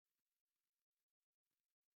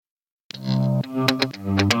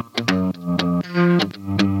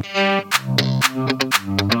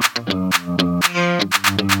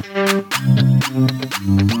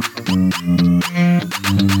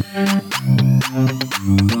And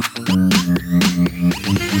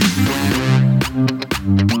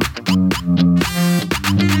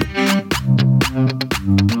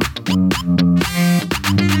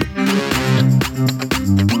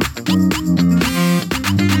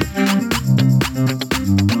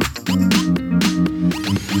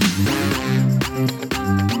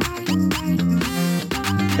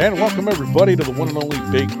welcome everybody to the one and only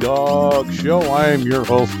Big Dog Show. I am your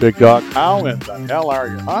host, Big Dog. How in the hell are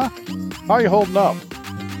you, huh? How are you holding up?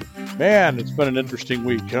 Man, it's been an interesting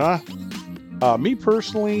week, huh? Me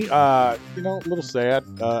personally, a little sad.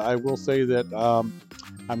 I will say that I'm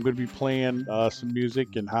going to be playing some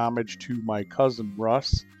music in homage to my cousin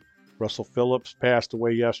Russ. Russell Phillips passed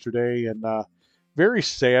away yesterday, and very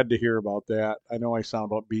sad to hear about that. I know I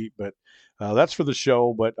sound upbeat, but that's for the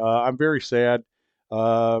show. But I'm very sad.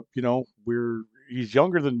 He's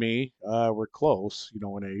younger than me. We're close, in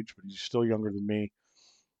age, but he's still younger than me.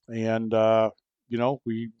 And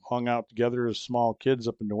we hung out together as small kids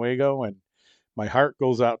up in Nuevo, and my heart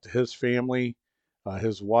goes out to his family,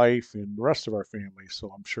 his wife, and the rest of our family. So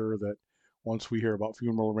I'm sure that once we hear about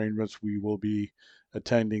funeral arrangements, we will be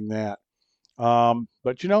attending that. But I'm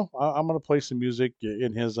going to play some music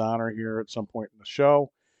in his honor here at some point in the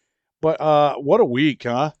show. But what a week,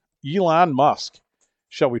 huh? Elon Musk.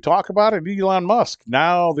 Shall we talk about it? Elon Musk,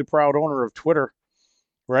 now the proud owner of Twitter,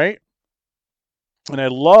 right? And I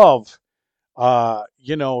love,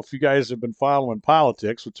 if you guys have been following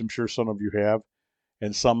politics, which I'm sure some of you have,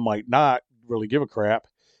 and some might not really give a crap,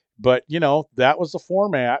 but, that was the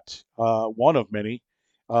format, one of many,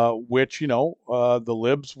 which, the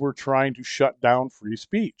libs were trying to shut down free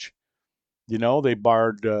speech. They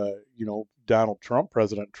barred, Donald Trump,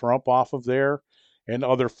 President Trump off of there and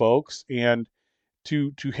other folks. And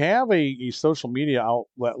to have a social media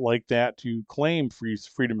outlet like that to claim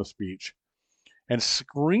freedom of speech and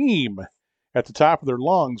scream at the top of their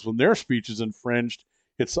lungs when their speech is infringed,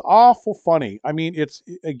 it's awful funny. I mean, it's,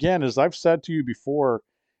 again, as I've said to you before,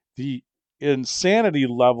 the insanity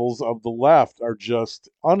levels of the left are just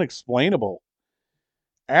unexplainable.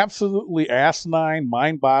 Absolutely asinine,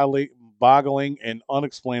 mind-boggling, and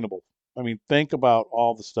unexplainable. I mean, think about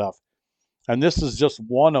all the stuff. And this is just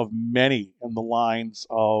one of many in the lines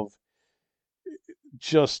of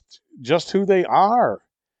just who they are.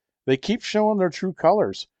 They keep showing their true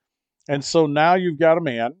colors. And so now you've got a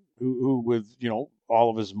man who with, all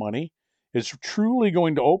of his money, is truly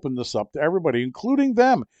going to open this up to everybody, including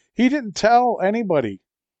them. He didn't tell anybody.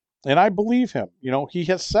 And I believe him. He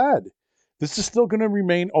has said this is still going to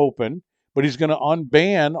remain open, but he's going to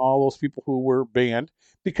unban all those people who were banned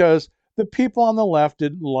because the people on the left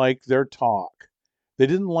didn't like their talk. They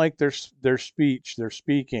didn't like their speech, their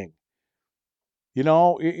speaking.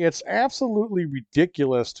 It's absolutely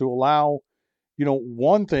ridiculous to allow,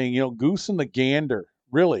 one thing, goose and the gander,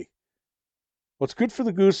 really. What's good for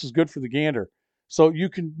the goose is good for the gander. So you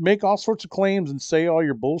can make all sorts of claims and say all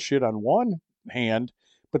your bullshit on one hand,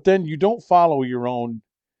 but then you don't follow your own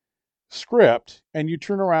script and you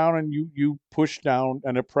turn around and you push down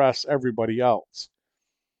and oppress everybody else.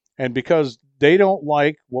 And because they don't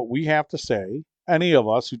like what we have to say, any of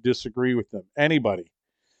us who disagree with them, anybody,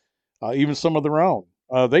 even some of their own,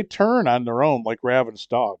 they turn on their own like ravenous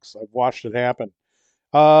dogs. I've watched it happen.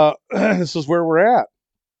 This is where we're at.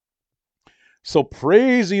 So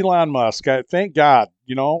praise Elon Musk. Thank God.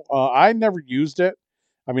 I never used it.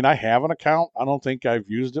 I mean, I have an account. I don't think I've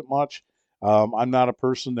used it much. I'm not a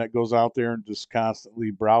person that goes out there and just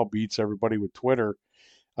constantly browbeats everybody with Twitter.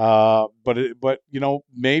 But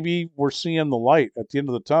maybe we're seeing the light at the end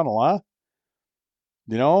of the tunnel, huh?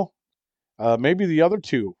 Maybe the other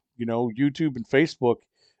two, YouTube and Facebook,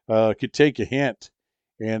 could take a hint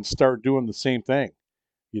and start doing the same thing.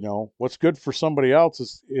 What's good for somebody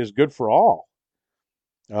else is good for all.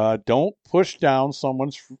 Don't push down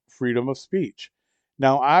someone's freedom of speech.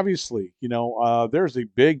 Now, obviously, there's a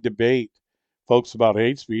big debate, folks, about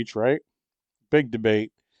hate speech, right? Big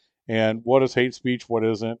debate. And what is hate speech? What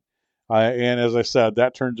isn't? And as I said,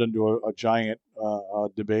 that turns into a giant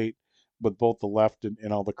debate with both the left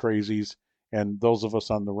and all the crazies and those of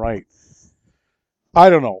us on the right. I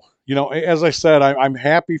don't know. As I said, I'm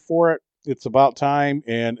happy for it. It's about time.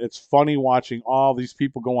 And it's funny watching all these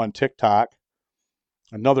people go on TikTok,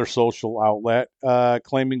 another social outlet,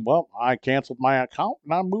 claiming, well, I canceled my account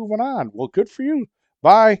and I'm moving on. Well, good for you.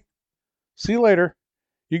 Bye. See you later.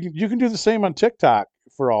 You can do the same on TikTok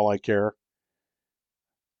for all I care.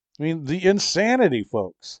 I mean, the insanity,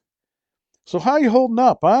 folks. So how you holding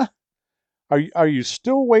up, huh? Are you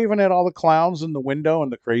still waving at all the clowns in the window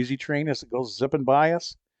and the crazy train as it goes zipping by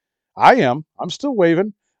us? I am. I'm still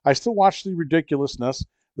waving. I still watch the ridiculousness,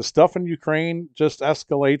 The stuff in Ukraine just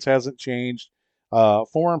escalates, hasn't changed.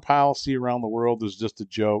 Foreign policy around the world is just a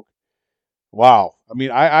joke. Wow. I mean,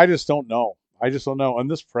 I just don't know. I just don't know. And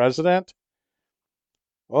this president,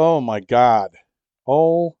 oh my God.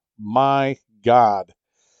 Oh my God.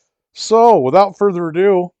 So, without further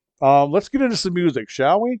ado, let's get into some music,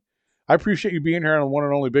 shall we? I appreciate you being here on the one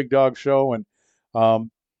and only Big Dog Show. And, um,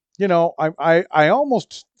 I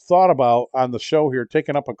almost thought about on the show here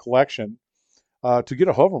taking up a collection to get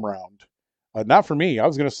a hover round. Not for me. I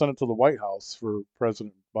was going to send it to the White House for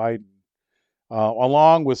President Biden,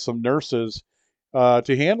 along with some nurses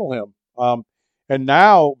to handle him. And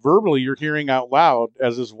now, verbally, you're hearing out loud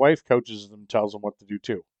as his wife coaches him, tells him what to do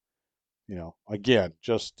too. Again,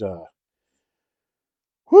 just the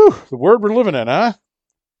world we're living in, huh?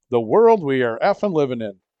 The world we are effing living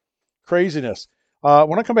in. Craziness.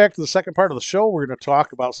 When I come back to the second part of the show, we're going to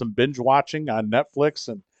talk about some binge watching on Netflix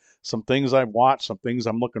and some things I've watched, some things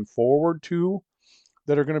I'm looking forward to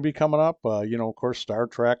that are going to be coming up. Of course, Star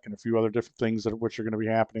Trek and a few other different things which are going to be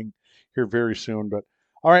happening here very soon. But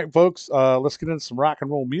all right, folks, let's get into some rock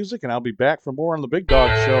and roll music, and I'll be back for more on the Big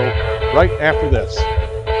Dog Show right after this.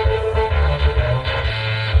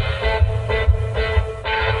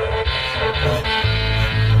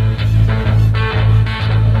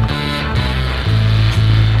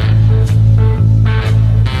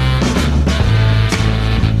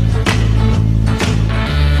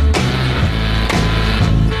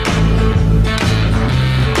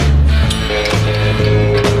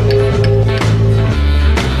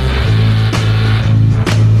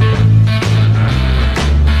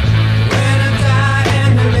 When I die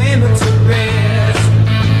and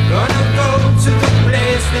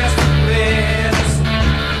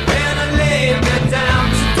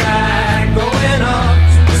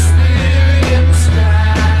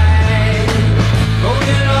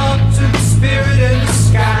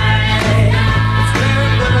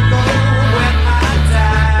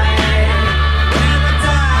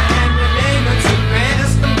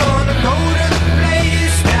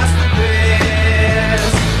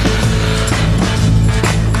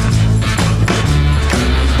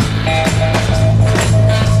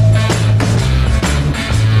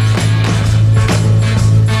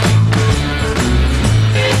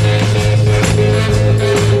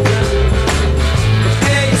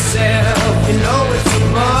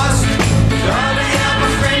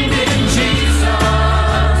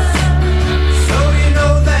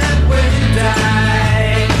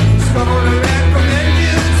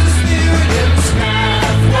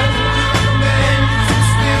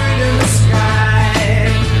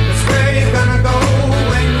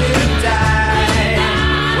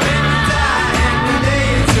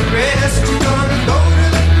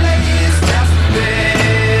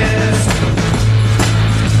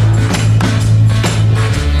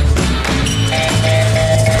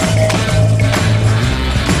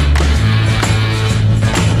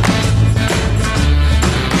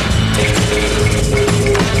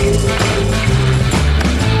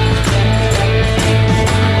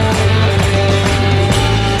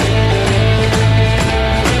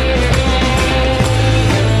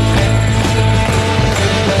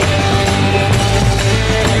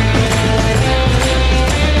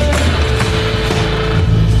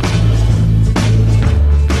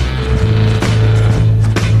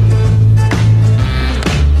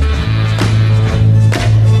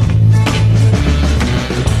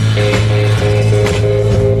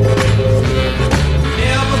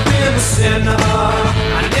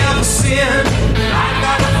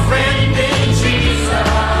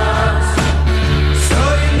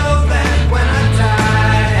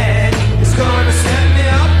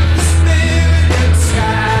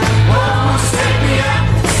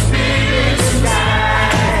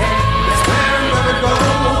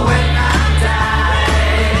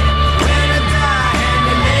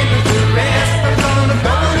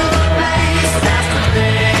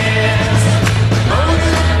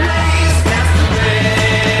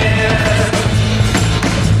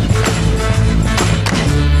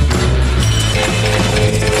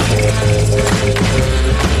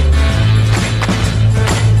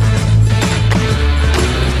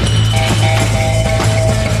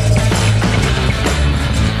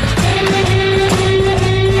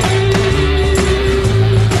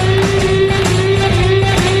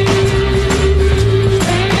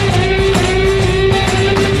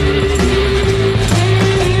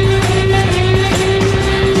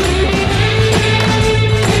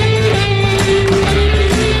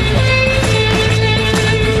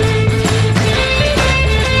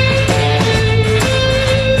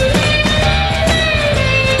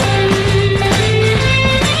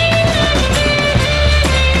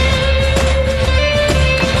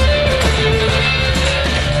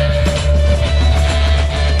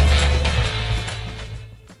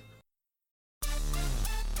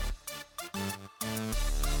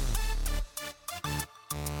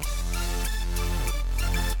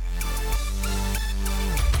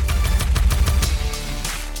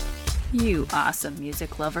You awesome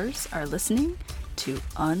music lovers are listening to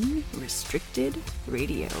Unrestricted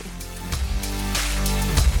Radio.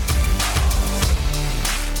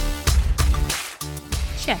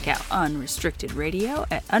 Check out Unrestricted Radio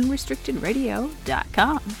at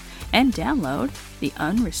unrestrictedradio.com and download the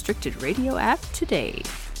Unrestricted Radio app today.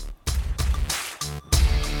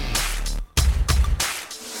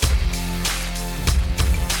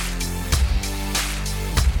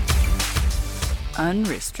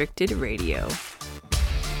 Unrestricted Radio.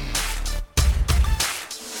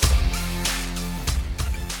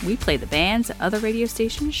 We play the bands that other radio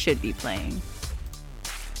stations should be playing.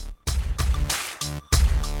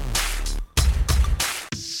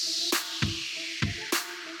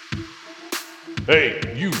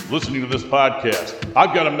 Hey, you listening to this podcast,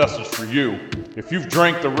 I've got a message for you. If you've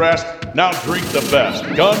drank the rest, now drink the best.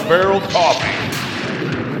 Gun Barrel Coffee.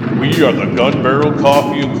 We are the Gun Barrel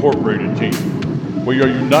Coffee Incorporated team. We are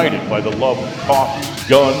united by the love of coffee,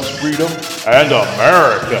 guns, freedom, and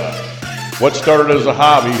America. What started as a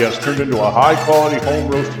hobby has turned into a high-quality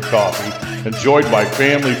home-roasted coffee enjoyed by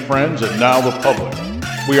family, friends, and now the public.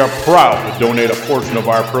 We are proud to donate a portion of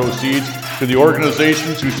our proceeds to the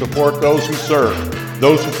organizations who support those who serve,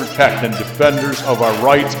 those who protect and defenders of our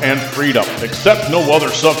rights and freedom. Accept no other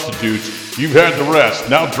substitutes. You've had the rest.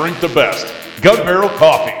 Now drink the best. Gun Barrel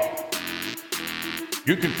Coffee.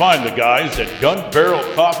 You can find the guys at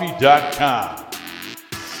gunbarrelcoffee.com.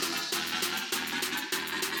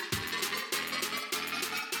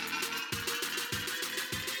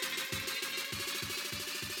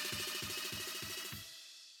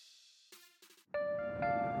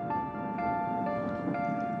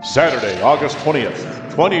 Saturday, August 20th,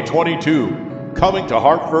 2022, coming to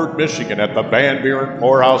Hartford, Michigan at the Van Buren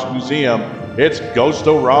Poorhouse Museum, it's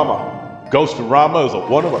Ghost-O-Rama. Ghost-O-Rama is a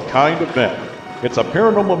one-of-a-kind event. It's a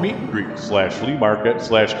paranormal meet and greet / flea market /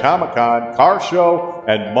 Comic-Con, car show,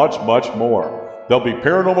 and much, much more. There'll be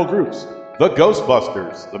paranormal groups, the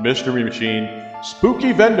Ghostbusters, the Mystery Machine,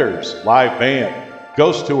 spooky vendors, live band,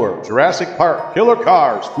 ghost tour, Jurassic Park, killer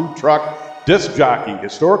cars, food truck, disc jockey,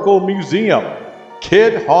 historical museum,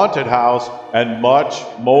 kid haunted house, and much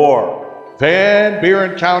more. Van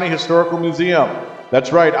Buren County Historical Museum.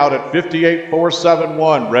 That's right, out at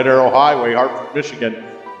 58471 Red Arrow Highway, Hartford, Michigan.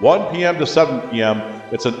 1 p.m. to 7 p.m.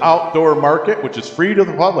 It's an outdoor market, which is free to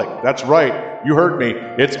the public. That's right. You heard me.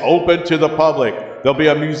 It's open to the public. There'll be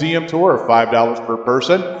a museum tour, $5 per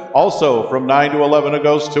person. Also, from 9 to 11, a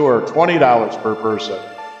ghost tour, $20 per person.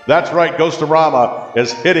 That's right. Ghost-O-Rama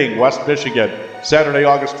is hitting West Michigan, Saturday,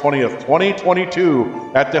 August 20th,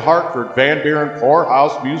 2022, at the Hartford Van Buren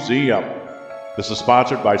Poorhouse Museum. This is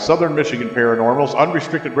sponsored by Southern Michigan Paranormals,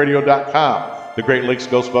 unrestrictedradio.com, the Great Lakes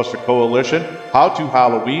Ghostbuster Coalition, How to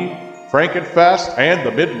Halloween, Frankenfest, and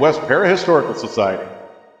the Midwest Parahistorical Society.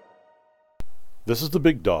 This is the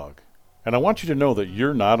Big Dog, and I want you to know that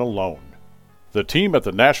you're not alone. The team at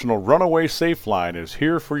the National Runaway Safe Line is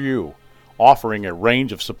here for you, offering a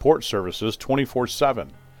range of support services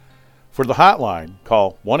 24/7. For the hotline,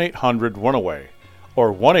 call 1-800-RUNAWAY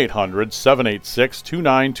or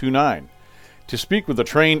 1-800-786-2929 to speak with a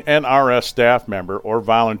trained NRS staff member or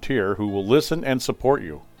volunteer who will listen and support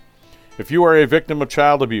you. If you are a victim of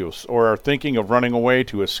child abuse or are thinking of running away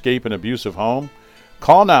to escape an abusive home,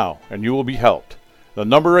 call now and you will be helped. The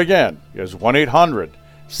number again is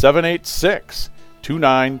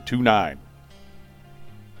 1-800-786-2929.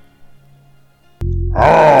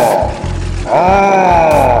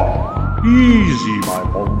 Easy, my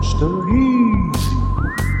monster, easy.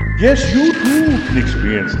 Yes, you too can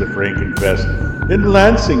experience the Frankenfest in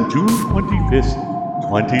Lansing, June 25th,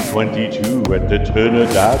 2022 at the Turner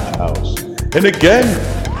Dodge House. And again,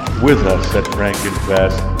 with us at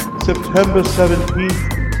Frankenfest, September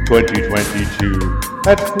 17th, 2022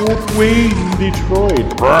 at Fort Wayne,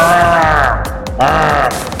 Detroit.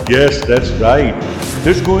 Yes, that's right.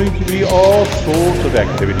 There's going to be all sorts of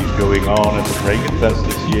activities going on at the Frankenfest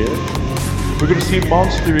this year. We're going to see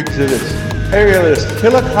monster exhibits, aerialist,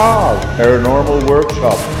 killer cars, paranormal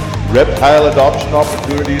workshop, reptile adoption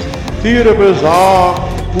opportunities, theater bazaar,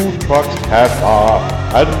 food trucks, cafe,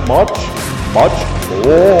 and much, much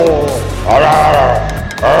more.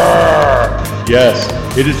 Yes,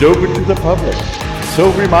 it is open to the public,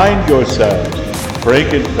 so remind yourselves,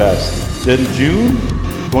 Frankenfest, in June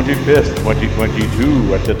 25th,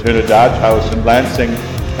 2022 at the Turner Dodge House in Lansing,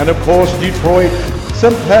 and of course Detroit,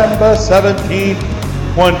 September 17th,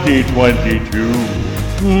 2022.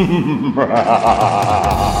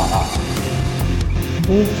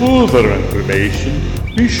 For further information,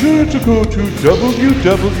 be sure to go to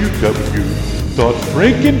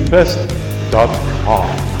www.frankenfest.com.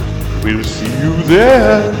 We'll see you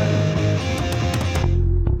there.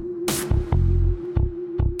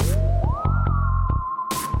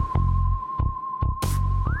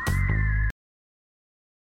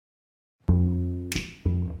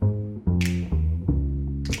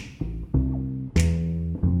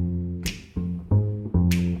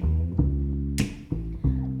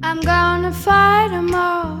 I'm gonna fight 'em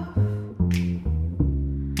all.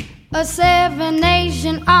 A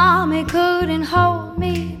seven-nation army couldn't hold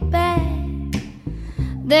me back.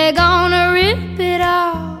 They're gonna rip it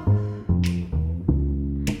off,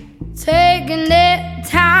 taking their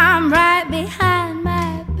time right behind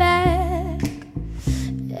my back.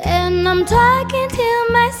 And I'm talking to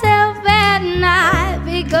myself at night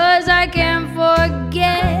because I can't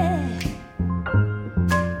forget.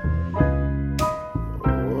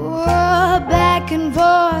 Oh, back and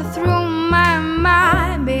forth through my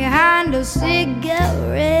mind behind a cigarette.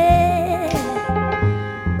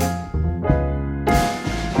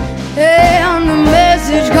 And the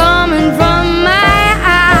message coming from my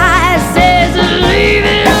eyes says leave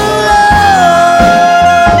it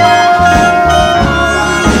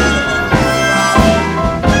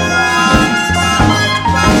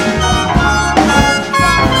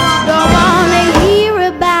Don't wanna hear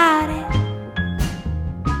about it.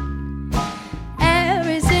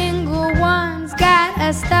 Every single one's got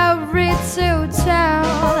a story to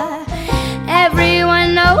tell. Everyone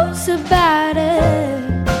knows about it.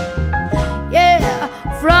 Yeah,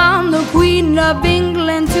 from the Queen of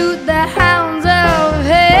England to the hounds of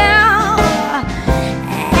hell.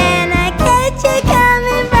 And I catch you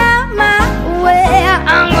coming round my way.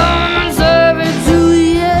 I'm gonna serve it to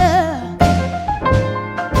you.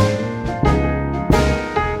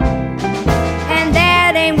 And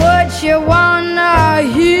that ain't what you wanna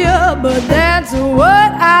hear, but that's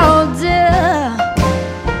what I'll do.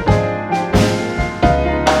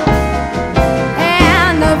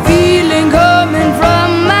 And the feeling coming from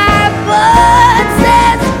my butt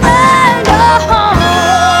says find a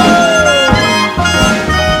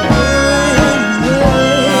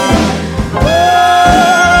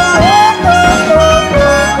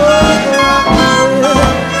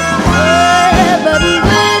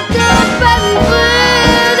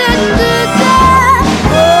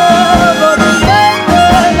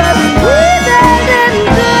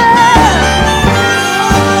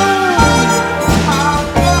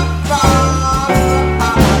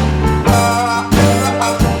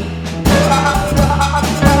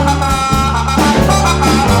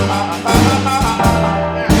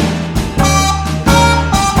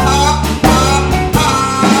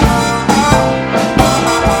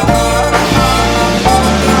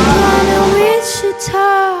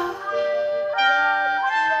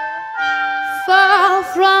fall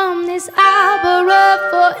from this arbor of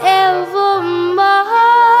forevermore.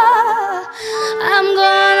 I'm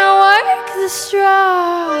gonna work the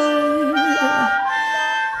straw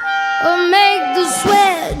or make the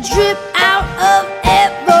sweat drip out of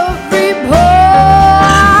every pore.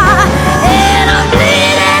 And I'm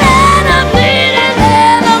bleeding and I'm bleeding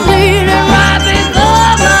and I'm bleeding right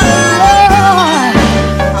before my Lord.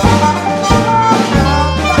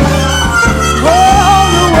 All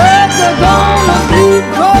the words are gonna bleed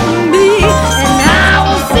from me, and I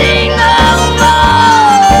will sing no more.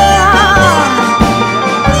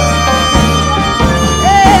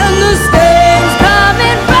 And the stains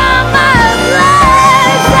coming from my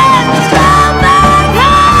legs and from my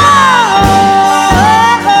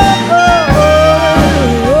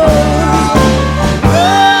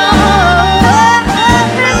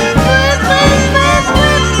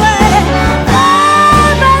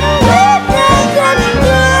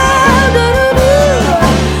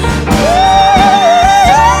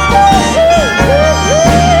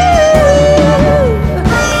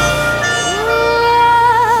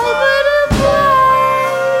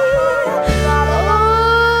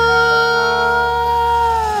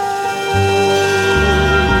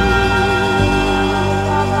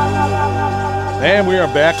And we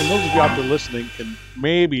are back. And those of you out there listening can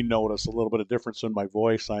maybe notice a little bit of difference in my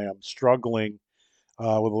voice. I am struggling with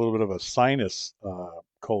a little bit of a sinus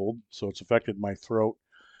cold, so it's affected my throat.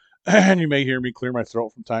 And you may hear me clear my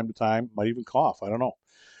throat from time to time. Might even cough. I don't know.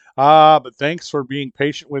 But thanks for being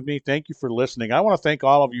patient with me. Thank you for listening. I want to thank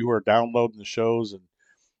all of you who are downloading the shows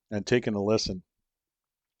and taking a listen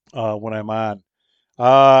when I'm on.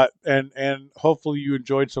 And hopefully you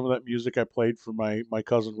enjoyed some of that music I played for my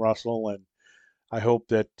cousin Russell, and I hope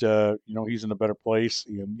that he's in a better place.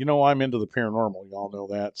 And I'm into the paranormal. You all know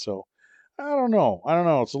that. So I don't know. I don't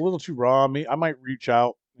know. It's a little too raw. Me, I might reach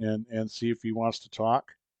out and see if he wants to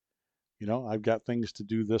talk. I've got things to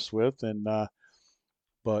do this with, and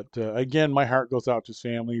but again, my heart goes out to his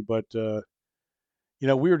family. But we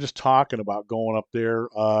were just talking about going up there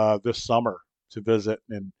this summer to visit,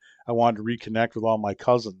 and I wanted to reconnect with all my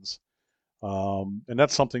cousins. And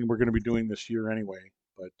that's something we're going to be doing this year anyway.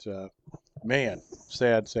 But man,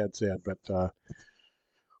 sad, sad, sad. But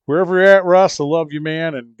wherever you're at, Russ, I love you,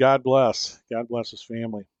 man, and God bless. God bless his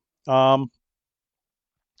family. Um,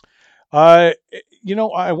 I,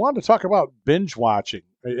 I wanted to talk about binge watching.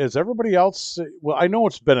 Is everybody else? Well, I know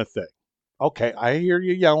it's been a thing. Okay, I hear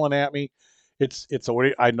you yelling at me. It's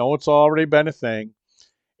already. I know it's already been a thing.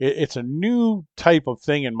 It's a new type of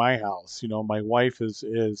thing in my house. My wife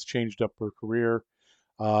is changed up her career,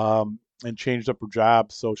 and changed up her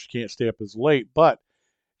job, so she can't stay up as late. But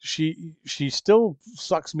she still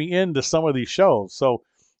sucks me into some of these shows. So,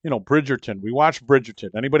 Bridgerton. We watched Bridgerton.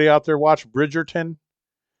 Anybody out there watch Bridgerton?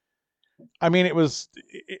 I mean, it was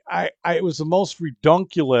the most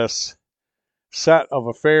redunculous set of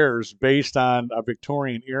affairs based on a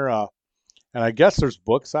Victorian era. And I guess there's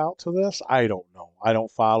books out to this. I don't know. I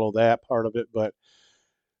don't follow that part of it, but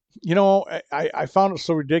I found it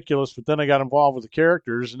so ridiculous. But then I got involved with the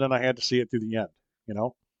characters, and then I had to see it through the end. You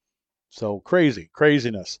know, so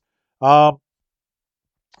craziness. Um,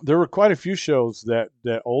 there were quite a few shows that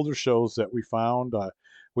older shows that we found.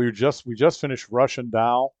 We just finished Russian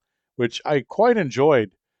Doll, which I quite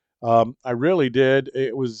enjoyed. I really did.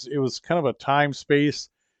 It was kind of a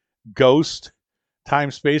ghost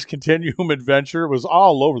time space continuum adventure. It was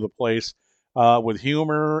all over the place, with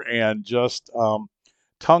humor and just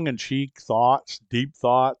tongue in cheek thoughts, deep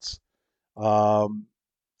thoughts. Um,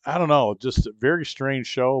 I don't know, just a very strange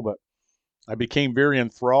show, but I became very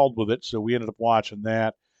enthralled with it, so we ended up watching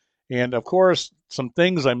that. And of course, some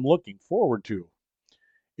things I'm looking forward to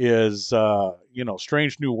is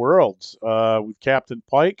Strange New Worlds, with Captain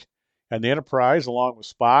Pike and the Enterprise, along with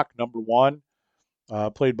Spock, number one,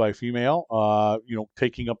 played by a female.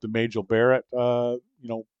 Taking up the Majel Barrett,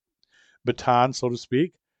 baton, so to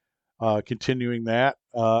speak. Continuing that.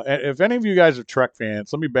 If any of you guys are Trek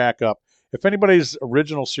fans, let me back up. If anybody's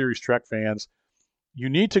original series Trek fans, you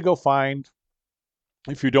need to go find,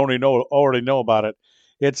 if you don't already know about it.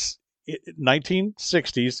 It's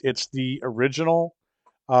 1960s. It's the original.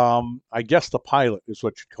 I guess the pilot is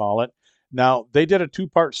what you'd call it. Now they did a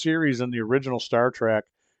two-part series in the original Star Trek,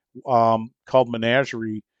 called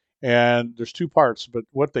Menagerie, and there's two parts. But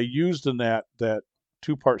what they used in that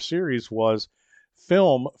two-part series was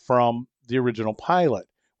film from the original pilot,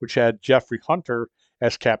 which had Jeffrey Hunter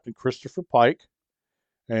as Captain Christopher Pike.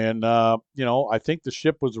 And I think the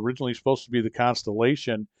ship was originally supposed to be the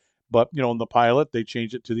Constellation, but in the pilot they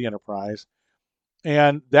changed it to the Enterprise,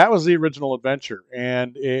 and that was the original adventure.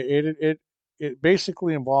 And it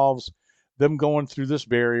basically involves them going through this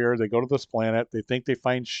barrier. They go to this planet. They think they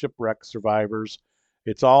find shipwreck survivors.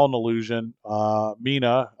 It's all an illusion.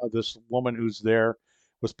 Mina, this woman who's there,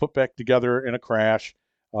 was put back together in a crash.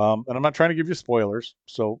 And I'm not trying to give you spoilers,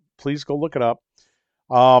 so please go look it up.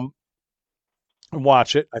 Um, and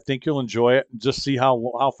watch it. I think you'll enjoy it, and just see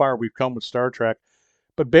how far we've come with Star Trek.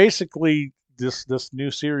 But basically, this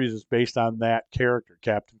new series is based on that character,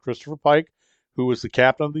 Captain Christopher Pike, who was the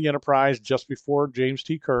captain of the Enterprise just before James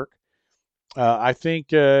T. Kirk. I think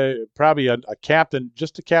probably a captain,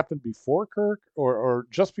 just a captain before Kirk, or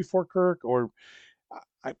just before Kirk, or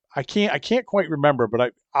I can't quite remember.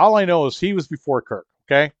 But all I know is he was before Kirk.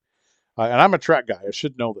 Okay, and I'm a Trek guy. I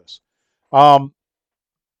should know this. Um,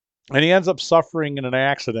 and he ends up suffering in an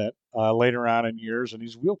accident later on in years, and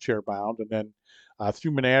he's wheelchair bound. And then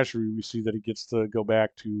through Menagerie, we see that he gets to go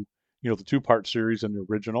back to the two-part series in the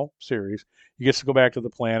original series. He gets to go back to the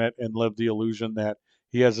planet and live the illusion that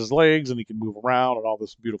he has his legs and he can move around and all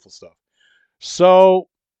this beautiful stuff. So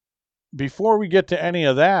before we get to any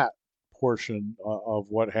of that portion of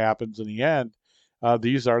what happens in the end,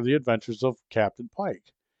 these are the adventures of Captain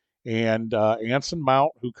Pike and Anson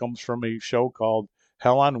Mount, who comes from a show called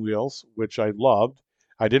Hell on Wheels, which I loved.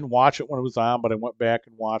 I didn't watch it when it was on, but I went back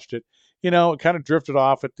and watched it. It kind of drifted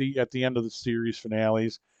off at the end of the series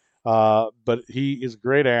finales, but he is a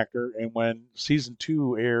great actor. And when season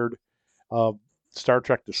two aired of Star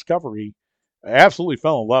Trek Discovery, I absolutely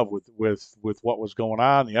fell in love with what was going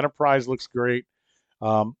on. The Enterprise looks great.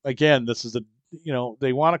 Again, this is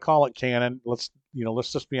they want to call it canon. Let's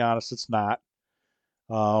just be honest, it's not.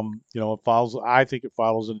 It follows. I think it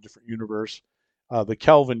follows in a different universe, the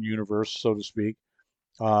Kelvin universe, so to speak.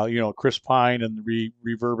 Chris Pine and the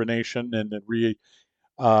reverberation and the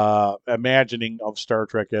imagining of Star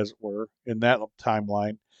Trek, as it were, in that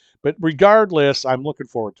timeline. But regardless, I'm looking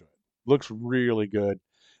forward to it. Looks really good.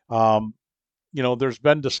 Um, there's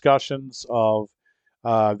been discussions of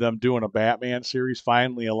them doing a Batman series,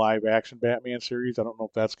 finally a live action Batman series. I don't know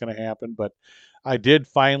if that's going to happen, but I did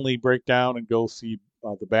finally break down and go see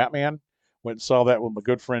the Batman. Went and saw that with my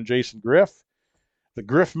good friend Jason Griff, the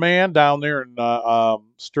Griff Man, down there in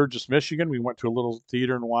Sturgis, Michigan. We went to a little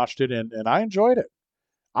theater and watched it, and I enjoyed it.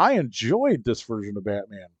 I enjoyed this version of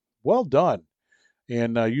Batman. Well done.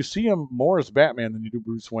 And you see him more as Batman than you do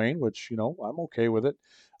Bruce Wayne, which I'm okay with it.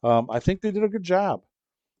 I think they did a good job.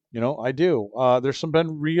 I do. There's some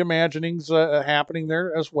been reimaginings happening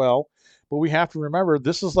there as well, but we have to remember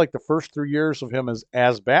this is like the first 3 years of him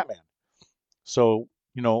as Batman. So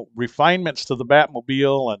refinements to the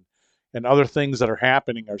Batmobile and other things that are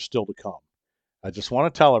happening are still to come. I just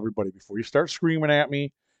want to tell everybody before you start screaming at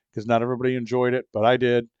me, because not everybody enjoyed it, but I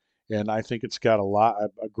did, and I think it's got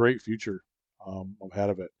a great future ahead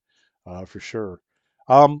of it for sure.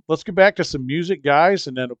 Let's get back to some music, guys,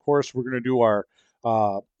 and then of course we're going to do our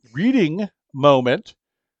uh, reading moment.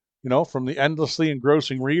 From the endlessly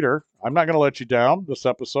engrossing reader. I'm not going to let you down this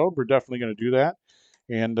episode. We're definitely going to do that,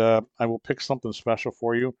 and I will pick something special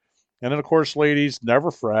for you. And then, of course, ladies,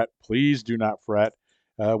 never fret. Please do not fret.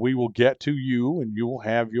 We will get to you, and you will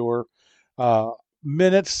have your uh,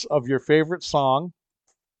 minutes of your favorite song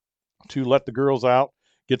to let the girls out,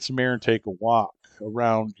 get some air, and take a walk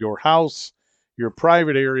around your house, your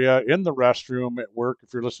private area, in the restroom, at work.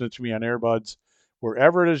 If you're listening to me on earbuds,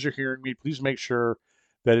 wherever it is you're hearing me, please make sure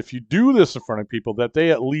that if you do this in front of people, that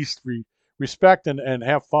they at least respect and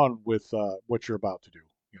have fun with what you're about to do.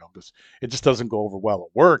 This it just doesn't go over well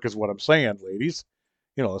at work, is what I'm saying, ladies.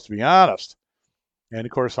 Let's be honest. And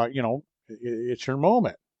of course, it's your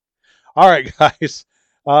moment. All right, guys,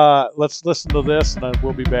 let's listen to this, and then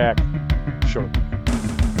we'll be back shortly.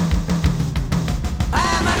 I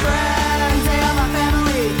have my friends, they are my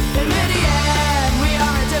family. In the end, we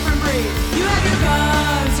are a different breed. You have your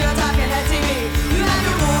guns, you're talking at TV. You have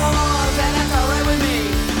your wars, and that's alright with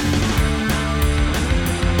me.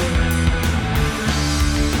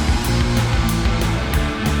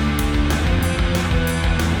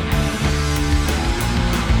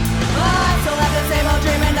 I still have the same old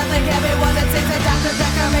dream, and nothing can be what it seems. The doctor,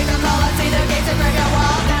 make a call, I see the gates of graveyard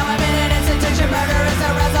wall. Now I'm in an institution,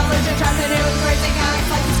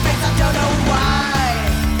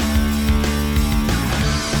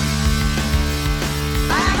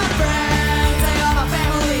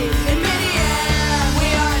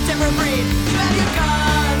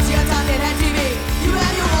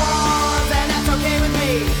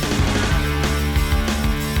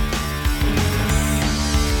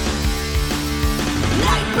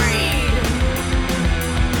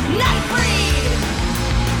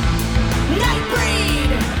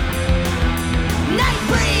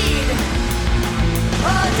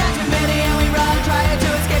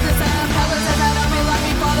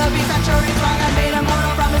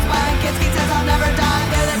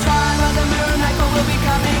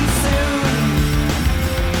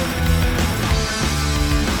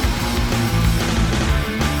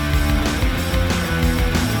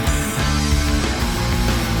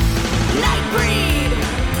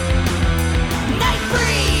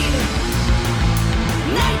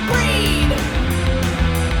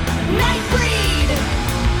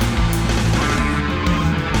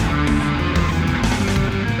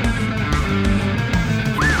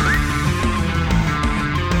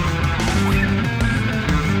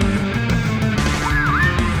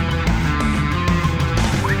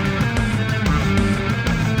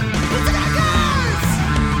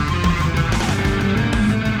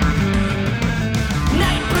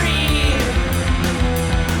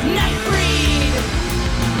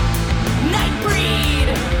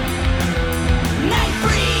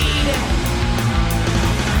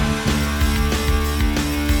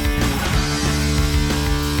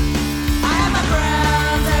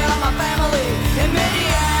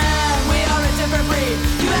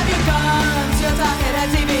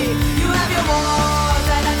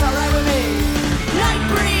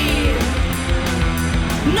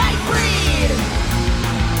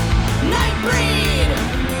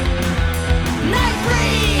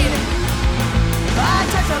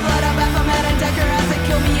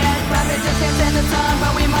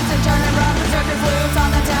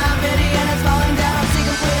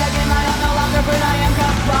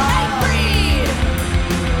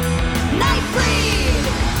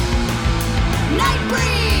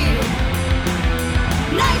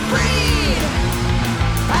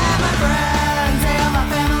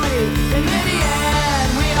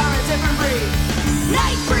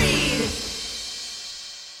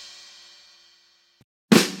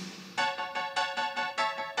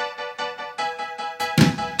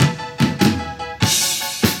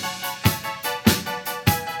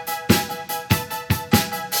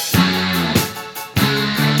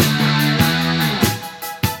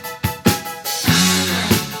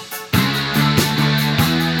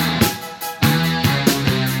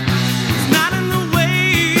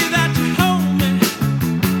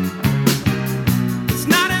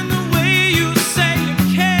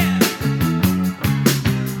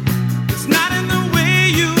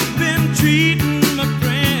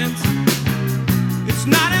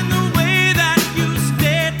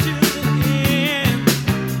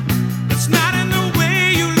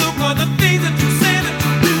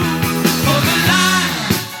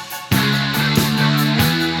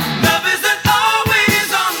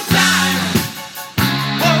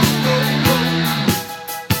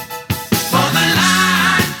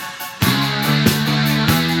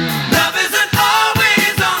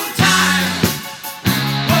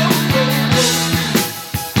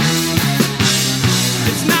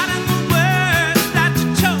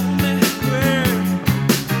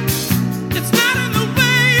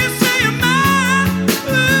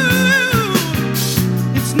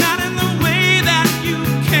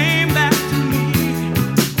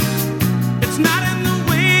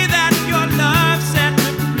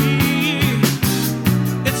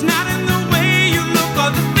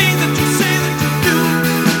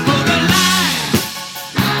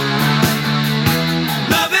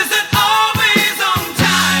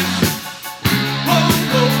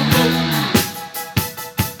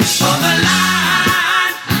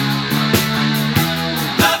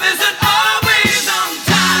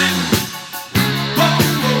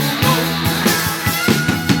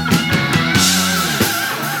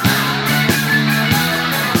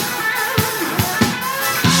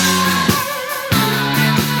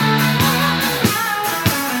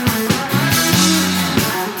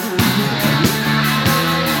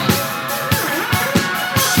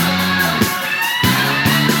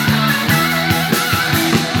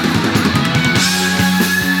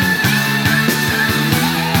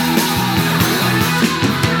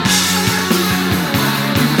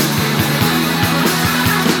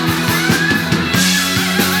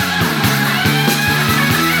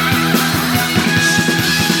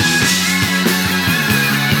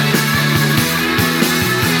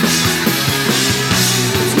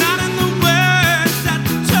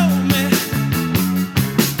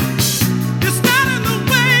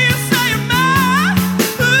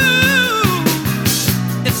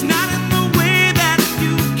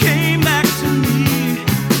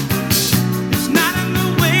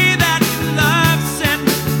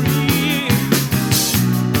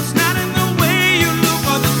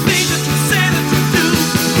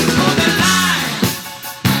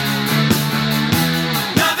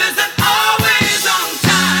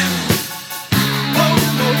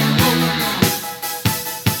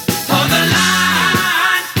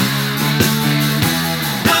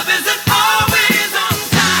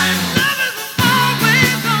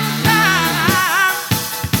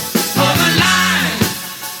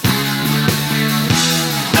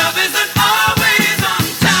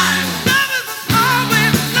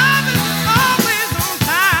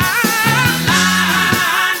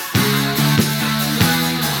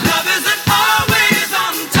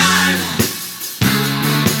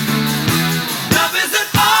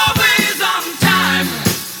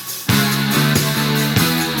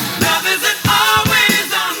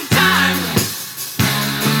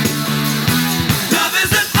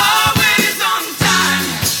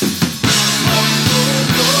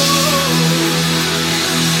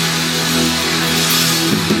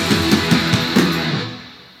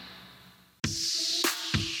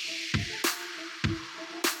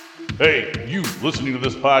 Hey, you listening to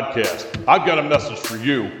this podcast, I've got a message for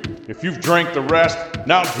you. If you've drank the rest,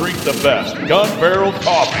 now drink the best. Gun Barrel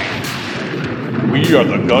Coffee. We are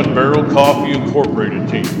the Gun Barrel Coffee Incorporated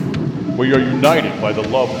team. We are united by the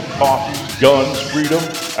love of coffee, guns, freedom,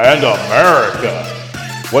 and America.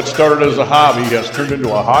 What started as a hobby has turned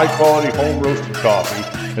into a high-quality home-roasted coffee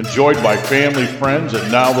enjoyed by family, friends,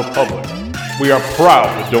 and now the public. We are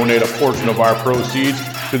proud to donate a portion of our proceeds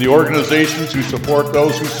to the organizations who support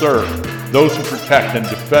those who serve, those who protect and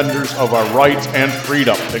defenders of our rights and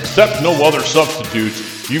freedom. Accept no other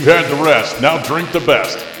substitutes. You've had the rest. Now drink the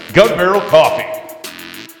best. Gun Barrel Coffee.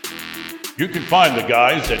 You can find the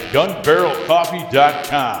guys at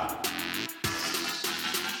gunbarrelcoffee.com.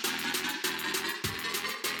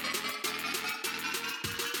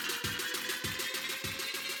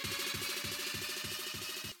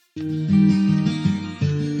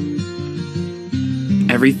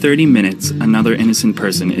 Every 30 minutes, another innocent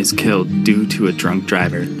person is killed due to a drunk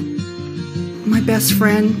driver. My best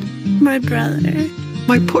friend. My brother.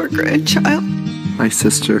 My poor grandchild. My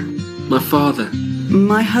sister. My father.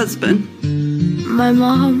 My husband. My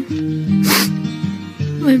mom.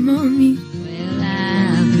 My mommy. Well,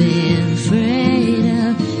 I've been afraid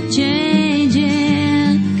of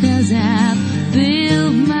changing, 'cause I've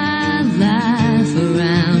built my life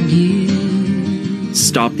around you.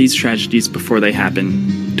 Stop these tragedies before they happen.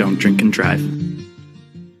 Don't drink and drive.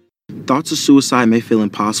 Thoughts of suicide may feel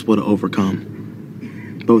impossible to overcome,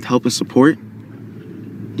 but with help and support,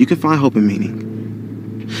 you can find hope and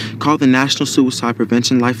meaning. Call the National Suicide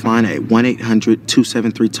Prevention Lifeline at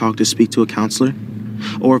 1-800-273-TALK to speak to a counselor,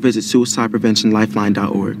 or visit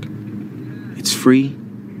suicidepreventionlifeline.org. It's free,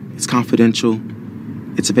 it's confidential,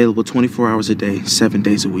 it's available 24 hours a day, 7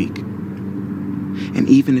 days a week. And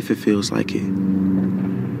even if it feels like it,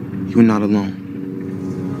 you're not alone.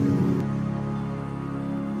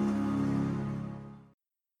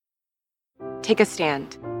 Take a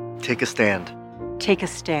stand. Take a stand. Take a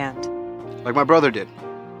stand. Like my brother did,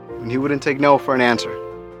 when he wouldn't take no for an answer.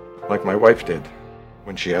 Like my wife did,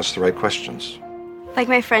 when she asked the right questions. Like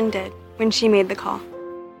my friend did, when she made the call.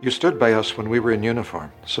 You stood by us when we were in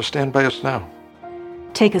uniform, so stand by us now.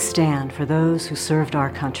 Take a stand for those who served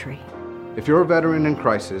our country. If you're a veteran in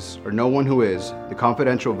crisis, or know one who is, the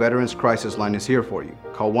confidential Veterans Crisis Line is here for you.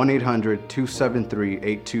 Call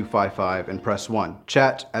 1-800-273-8255 and press 1.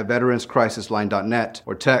 Chat at veteranscrisisline.net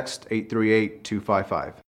or text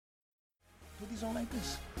 838-255. Put these on like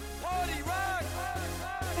this. Party rock!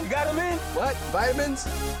 You got them in? What? Vitamins?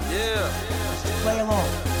 Yeah. Play along.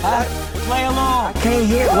 Huh? Play along. I can't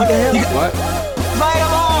hear. What the hell? What? Play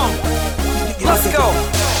along. Let's go.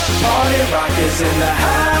 Party rock is in the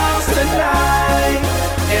house tonight.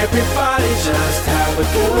 Everybody just have a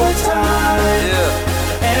good time.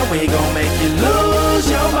 Yeah. And we gon' make you lose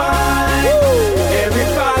your mind. Woo.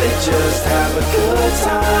 Everybody just have a good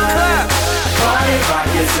time. Clap. Party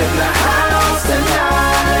rock is in the house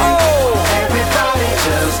tonight. Oh. Everybody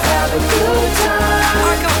just have a good time.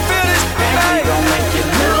 I can feel this, baby. And we gon' make you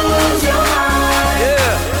lose your mind.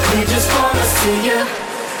 Yeah. We just wanna see you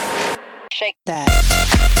shake that.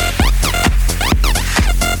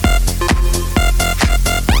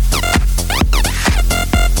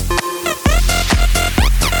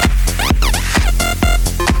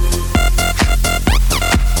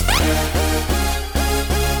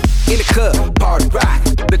 In the club, party rock.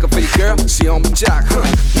 Looking for your girl, she on my jock.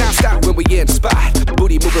 Now stop when we in the spot.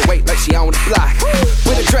 Booty moving weight like she on the block.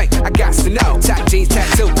 With a drink, I got to know. Tight jeans,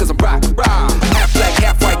 tattoo, 'cause I'm rock, raw. Half black,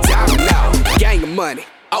 half white, diamond now. Gang of money,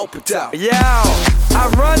 open up. Yeah,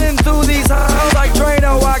 I'm running through these halls like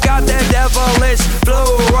Drano. I got that devilish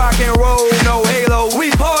flow, rock and roll, no halo.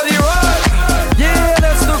 We party rock. Yeah,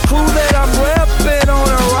 that's the crew that I'm repping on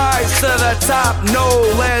a rise to the top. No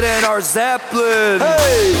lead in our Zeppelin.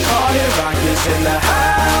 Hey, party rock is in the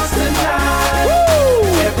house tonight. Woo!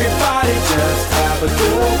 Everybody just have a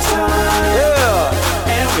good time.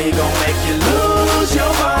 Yeah, and we gon' make you lose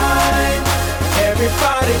your mind.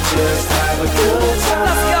 Everybody just have a good time.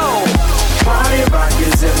 Let's go. Party rock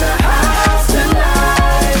is in the house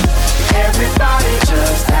tonight. Everybody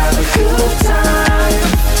just have a good time.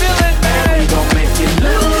 Feel it, man. And we gon' make you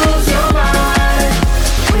lose your mind.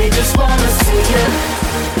 We just wanna see you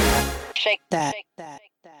shake that.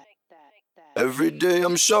 Every day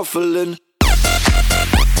I'm shuffling.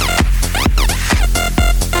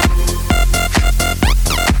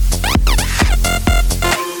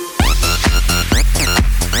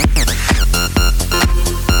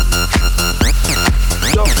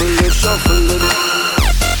 Shuffling.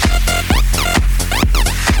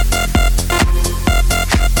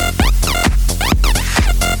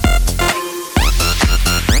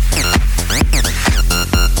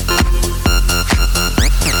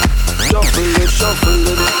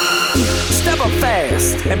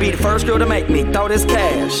 fast and be the first girl to make me throw this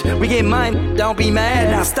cash. We get money, don't be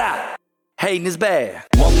mad, now stop. Hating is bad.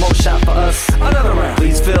 One more shot for us, another round.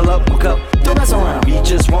 Please fill up my cup, don't mess around. We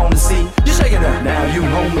just want to see you shaking up. Now you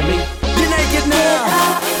home with me. You're naked now. Get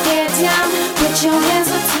up, get down, put your hands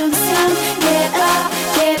up to the sun. Get up,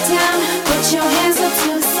 get down, put your hands up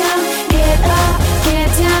to the sun. Get up, get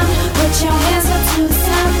down, put your hands up to the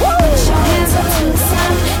sun. Put your hands up to the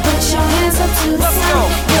sun. Put your hands up to the sun.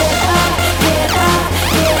 Get up, get up,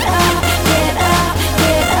 get up, get up,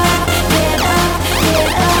 get up, get up, get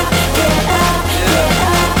up, get up, get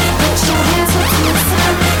up. Put your hands up to the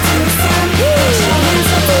sun, to the sun. Put your hands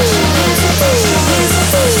up, put your hands up, put your hands up,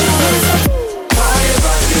 put your hands up. Party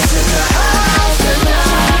rock is in the house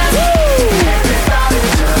tonight. Everybody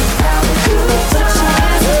just have a good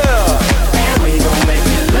time. And we gon' make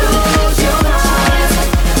you lose your mind.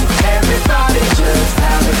 Everybody just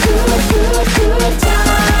have a good, good, good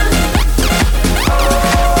time. Oh,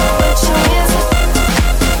 put your hands up.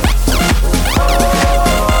 Oh,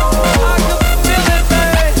 I can feel it,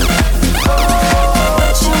 babe. Oh,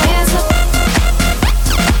 put your hands up.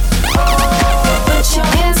 Oh, put your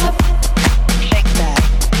hands up.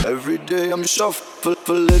 Every day I'm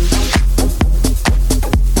shuffling.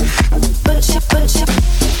 Put your, put your,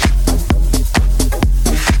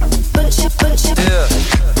 put your, put your, Yeah.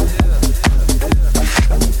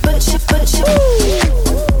 put your, put your.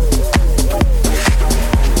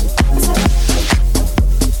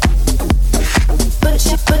 Put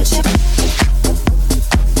your, put your,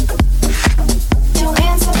 your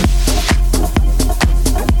hands up.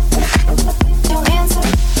 Your hands up.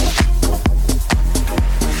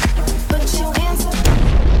 Put your hands up.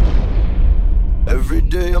 Every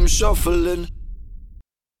day I'm shuffling.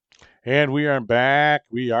 And we are back.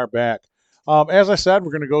 We are back. As I said,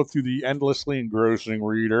 we're going to go through the endlessly engrossing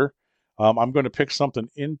reader. I'm going to pick something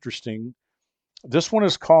interesting. This one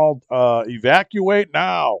is called "Evacuate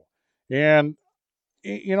Now," and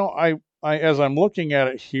you know, I as I'm looking at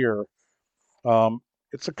it here,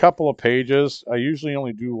 it's a couple of pages. I usually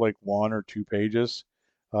only do like 1 or 2 pages.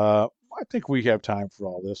 I think we have time for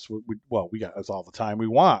all this. Well, we got that's all the time we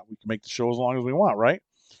want. We can make the show as long as we want, right?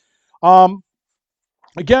 Um,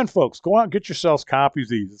 Again, folks, go out and get yourselves copies of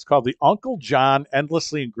these. It's called the Uncle John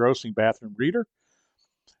Endlessly Engrossing Bathroom Reader,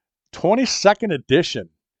 22nd edition.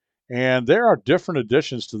 And there are different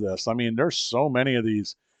editions to this. I mean, there's so many of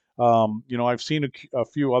these. I've seen a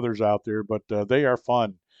few others out there, but they are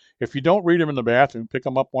fun. If you don't read them in the bathroom, pick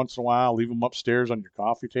them up once in a while, leave them upstairs on your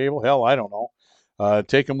coffee table. Hell, I don't know.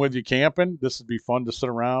 Take them with you camping. This would be fun to sit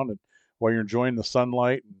around and while you're enjoying the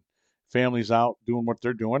sunlight and families out doing what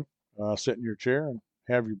they're doing. Sit in your chair and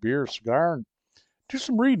have your beer or cigar and do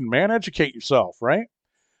some reading, man. Educate yourself, right?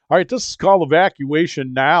 All right, this is called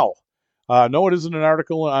Evacuation Now. No, it isn't an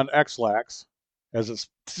article on Xlax, as it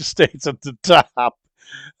states at the top.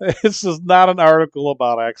 This is not an article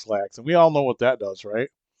about Xlax, and we all know what that does, right?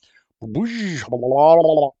 These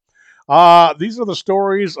are the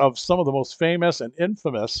stories of some of the most famous and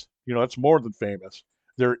infamous. You know, it's more than famous.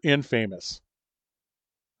 They're infamous.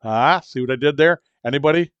 See what I did there?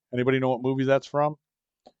 Anybody? Anybody know what movie that's from?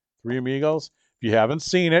 Three Amigos. If you haven't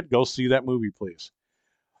seen it, go see that movie, please.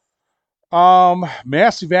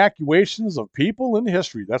 Mass evacuations of people in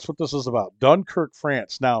history. That's what this is about. Dunkirk,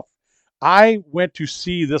 France. Now, I went to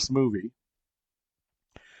see this movie,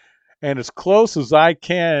 and as close as I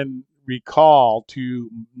can recall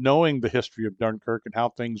to knowing the history of Dunkirk and how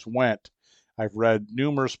things went, I've read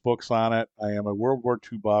numerous books on it. I am a World War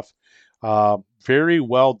II buff. Very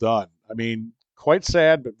well done. I mean, quite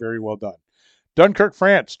sad, but very well done. Dunkirk,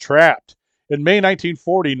 France, trapped. In May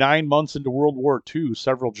 1940, 9 months into World War II,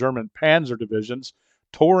 several German panzer divisions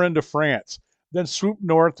tore into France, then swooped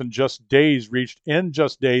north and in just days reached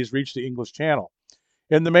the English Channel.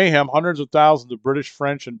 In the mayhem, hundreds of thousands of British,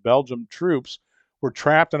 French, and Belgian troops were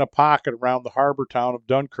trapped in a pocket around the harbor town of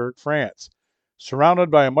Dunkirk, France. Surrounded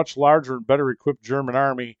by a much larger and better equipped German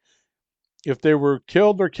army, if they were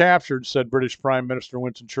killed or captured, said British Prime Minister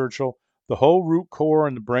Winston Churchill, the whole root core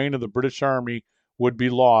and the brain of the British Army would be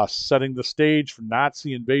lost, setting the stage for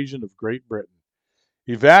Nazi invasion of Great Britain.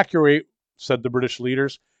 Evacuate, said the British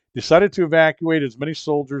leaders, decided to evacuate as many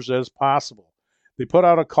soldiers as possible. They put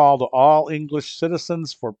out a call to all English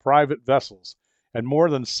citizens for private vessels, and more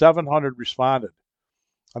than 700 responded.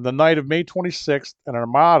 On the night of May 26th, an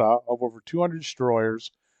armada of over 200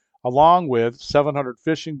 destroyers, along with 700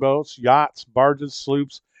 fishing boats, yachts, barges,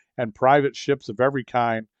 sloops, and private ships of every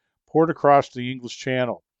kind, poured across the English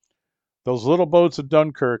Channel. Those little boats of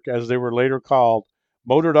Dunkirk, as they were later called,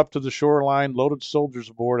 motored up to the shoreline, loaded soldiers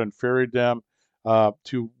aboard, and ferried them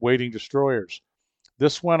to waiting destroyers.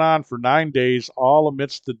 This went on for 9 days, all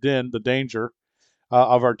amidst the danger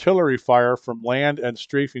of artillery fire from land and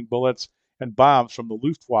strafing bullets and bombs from the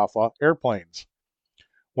Luftwaffe airplanes.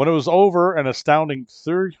 When it was over, an astounding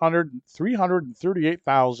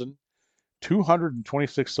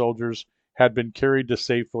 338,226 soldiers had been carried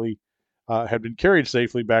safely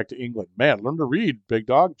back to England. Man, learn to read, big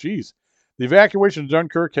dog. Jeez. The evacuation of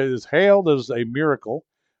Dunkirk is hailed as a miracle,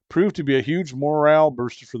 proved to be a huge morale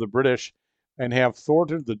booster for the British, and have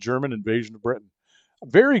thwarted the German invasion of Britain. A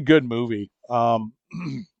very good movie.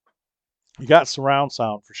 You got surround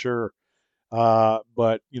sound for sure.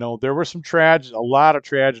 But there was a lot of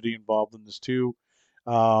tragedy involved in this too.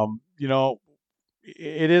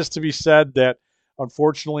 It is to be said that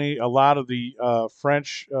unfortunately a lot of the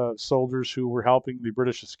French soldiers who were helping the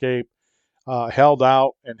British escape held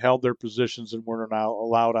out and held their positions and weren't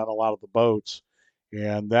allowed on a lot of the boats.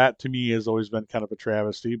 And that to me has always been kind of a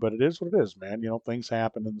travesty, but it is what it is, man. Things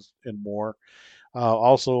happen in war.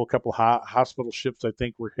 Also, a couple hospital ships I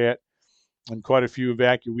think were hit, and quite a few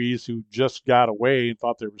evacuees who just got away and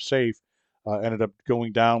thought they were safe ended up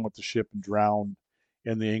going down with the ship and drowned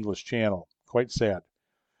in the English Channel. Quite sad.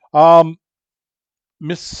 Um,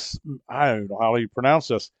 Miss, I don't know how you pronounce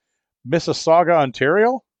this, Mississauga,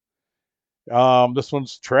 Ontario. This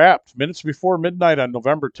one's trapped. Minutes before midnight on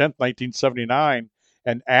November 10th, 1979,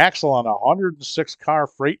 an axle on a 106-car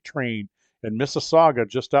freight train in Mississauga,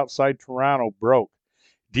 just outside Toronto, broke,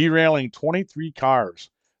 derailing 23 cars.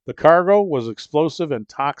 The cargo was explosive and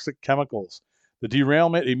toxic chemicals. The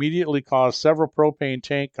derailment immediately caused several propane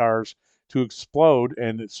tank cars to explode,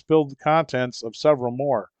 and it spilled the contents of several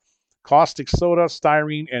more. Caustic soda,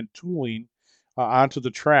 styrene, and tooling onto the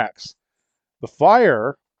tracks. The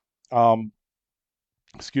fire,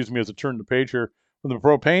 as I turn the page here, from the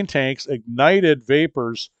propane tanks ignited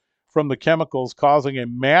vapors from the chemicals, causing a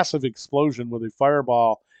massive explosion with a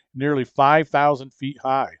fireball nearly 5,000 feet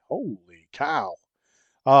high. Holy cow.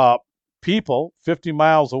 People 50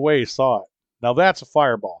 miles away saw it. Now that's a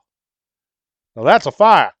fireball. Now that's a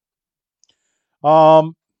fire.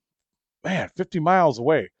 Man, 50 miles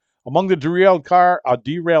away. Among the derailed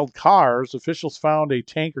cars, officials found a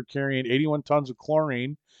tanker carrying 81 tons of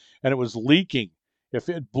chlorine, and it was leaking. If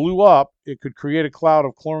it blew up, it could create a cloud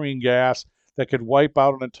of chlorine gas that could wipe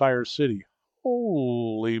out an entire city.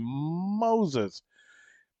 Holy Moses.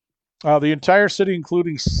 The entire city,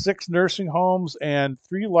 including 6 nursing homes and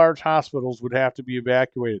 3 large hospitals, would have to be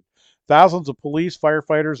evacuated. Thousands of police,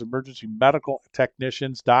 firefighters, emergency medical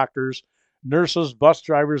technicians, doctors, nurses, bus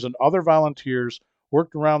drivers, and other volunteers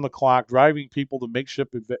worked around the clock, driving people to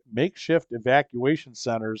makeshift evacuation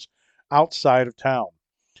centers outside of town.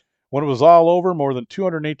 When it was all over, more than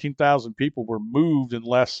 218,000 people were moved in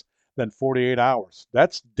less than 48 hours.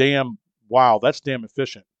 That's damn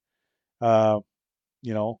efficient. Uh,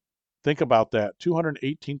 Think about that.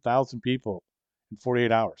 218,000 people in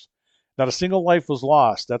 48 hours. Not a single life was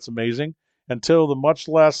lost. That's amazing. Until the much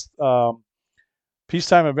less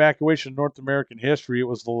peacetime evacuation in North American history, it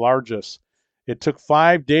was the largest. It took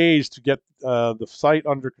 5 days to get the site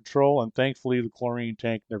under control, and thankfully the chlorine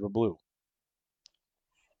tank never blew.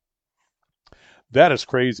 That is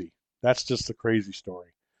crazy. That's just a crazy story.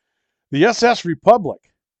 The SS Republic.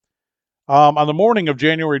 On the morning of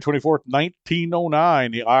January 24th,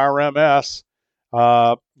 1909, the RMS,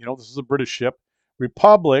 this is a British ship,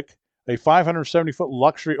 Republic, a 570-foot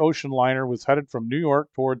luxury ocean liner, was headed from New York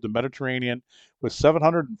toward the Mediterranean with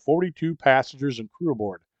 742 passengers and crew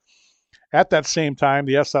aboard. At that same time,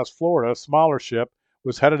 the SS Florida, a smaller ship,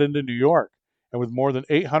 was headed into New York, and with more than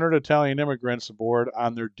 800 Italian immigrants aboard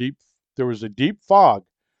there was a deep fog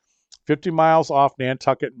 50 miles off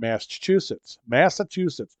Nantucket, Massachusetts.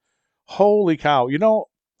 Holy cow.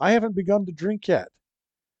 I haven't begun to drink yet.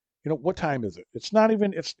 What time is it?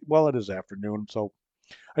 It is afternoon, so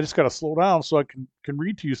I just got to slow down so I can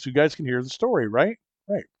read to you so you guys can hear the story, right?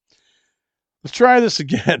 Right. Let's try this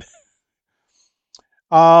again.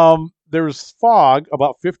 There was fog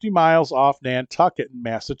about 50 miles off Nantucket in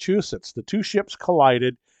Massachusetts. The 2 ships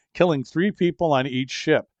collided, killing 3 people on each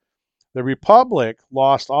ship. The Republic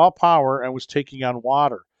lost all power and was taking on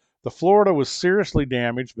water. The Florida was seriously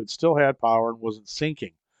damaged but still had power and wasn't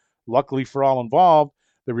sinking. Luckily for all involved,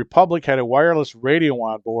 the Republic had a wireless radio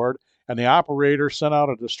on board, and the operator sent out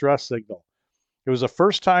a distress signal. It was the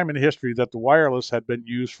first time in history that the wireless had been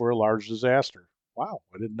used for a large disaster. Wow,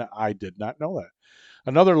 I did not know that.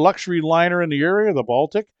 Another luxury liner in the area, the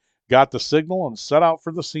Baltic, got the signal and set out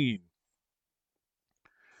for the scene.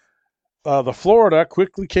 The Florida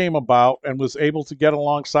quickly came about and was able to get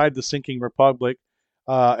alongside the sinking Republic,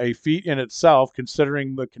 a feat in itself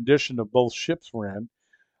considering the condition of both ships were in.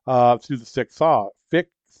 through the thick thaw.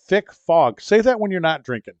 Thick fog. Say that when you're not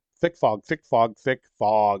drinking. Thick fog, thick fog, thick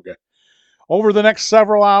fog. Over the next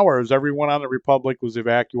several hours, everyone on the Republic was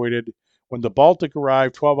evacuated. When the Baltic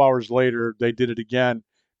arrived 12 hours later, they did it again,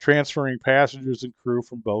 transferring passengers and crew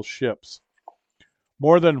from both ships.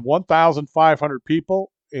 More than 1,500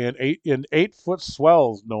 people in 8-foot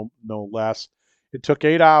swells, no less. It took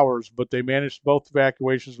 8 hours, but they managed both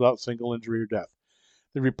evacuations without single injury or death.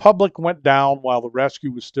 The Republic went down while the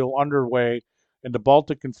rescue was still underway, and the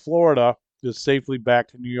Baltic and Florida is safely back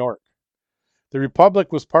to New York. The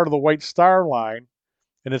Republic was part of the White Star Line,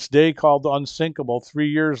 and its day called the Unsinkable. 3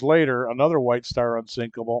 years later, another White Star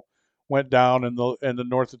Unsinkable went down in the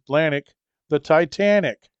North Atlantic, the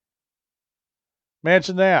Titanic.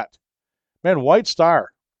 Imagine that. Man, White Star.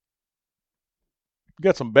 You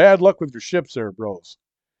got some bad luck with your ships there, bros.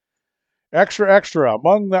 Extra, extra.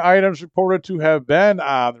 Among the items reported to have been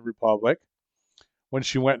on the Republic when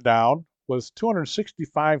she went down was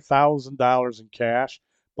 $265,000 in cash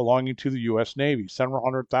belonging to the U.S. Navy, several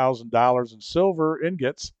 $100,000 in silver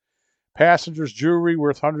ingots, passengers' jewelry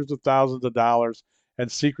worth hundreds of thousands of dollars, and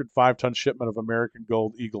secret 5-ton shipment of American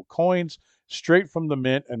gold eagle coins straight from the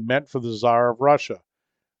mint and meant for the Tsar of Russia.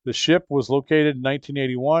 The ship was located in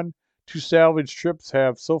 1981. 2 salvage trips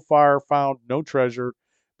have so far found no treasure,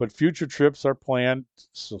 but future trips are planned,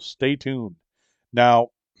 so stay tuned. Now,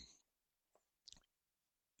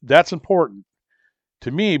 that's important to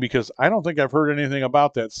me because I don't think I've heard anything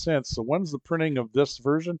about that since. So when's the printing of this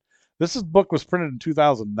version? This book was printed in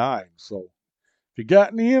 2009. So if you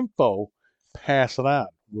got any info, pass it on.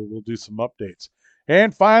 We'll do some updates.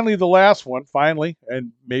 And finally, the last one,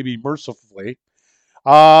 and maybe mercifully,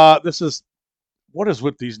 this is, what is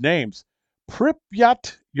with these names?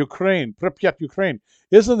 Pripyat, Ukraine. Pripyat, Ukraine.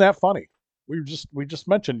 Isn't that funny? We just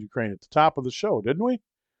mentioned Ukraine at the top of the show, didn't we?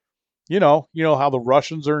 You know how the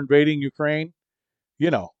Russians are invading Ukraine?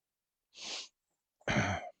 Don't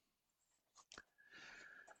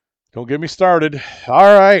get me started.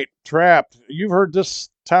 All right, Trapped. You've heard this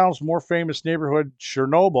town's more famous neighborhood,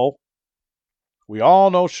 Chernobyl. We all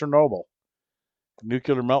know Chernobyl.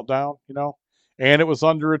 Nuclear meltdown, and it was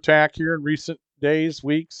under attack here in recent days,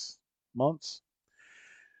 weeks, months.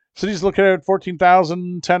 City's located at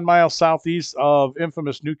 14,010 miles southeast of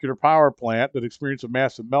infamous nuclear power plant that experienced a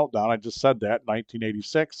massive meltdown. I just said that,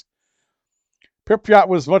 1986. Pripyat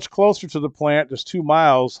was much closer to the plant, just 2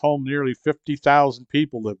 miles. Home, nearly 50,000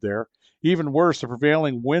 people lived there. Even worse, the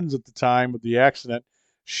prevailing winds at the time of the accident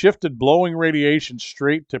shifted blowing radiation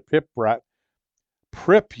straight to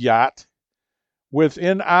Pripyat.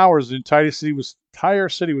 Within hours, the entire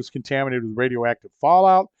city was contaminated with radioactive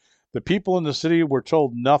fallout. The people in the city were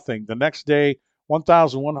told nothing. The next day,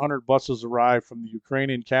 1,100 buses arrived from the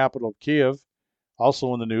Ukrainian capital of Kiev,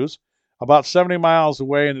 also in the news, about 70 miles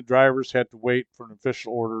away, and the drivers had to wait for an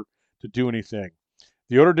official order to do anything.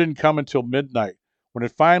 The order didn't come until midnight. When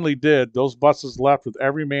it finally did, those buses left with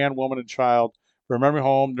every man, woman, and child from every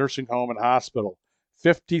home, nursing home, and hospital.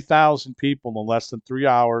 50,000 people in less than 3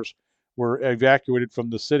 hours were evacuated from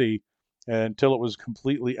the city until it was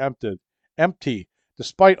completely empty.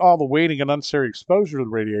 Despite all the waiting and unnecessary exposure to the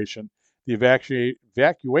radiation, the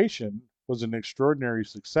evacuation was an extraordinary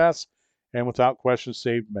success and without question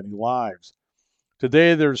saved many lives.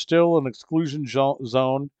 Today, there's still an exclusion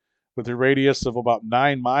zone with a radius of about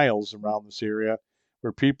 9 miles around this area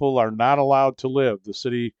where people are not allowed to live. The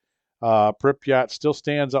city, Pripyat, still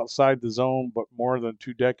stands outside the zone, but more than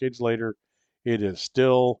 2 decades later, it is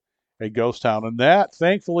still a ghost town. And that,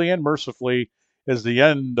 thankfully and mercifully, is the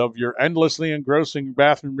end of your endlessly engrossing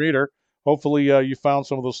bathroom reader. Hopefully you found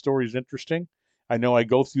some of those stories interesting. I know I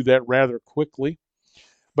go through that rather quickly.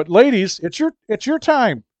 But ladies, it's your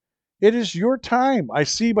time. It is your time. I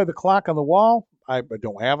see by the clock on the wall. I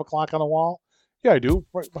don't have a clock on the wall. Yeah, I do,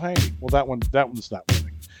 right behind me. Well, that one's not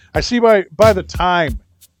moving. I see by the time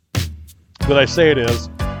that I say it is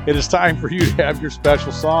time for you to have your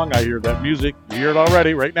special song. I hear that music. You hear it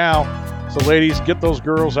already right now. So ladies, get those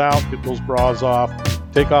girls out, get those bras off,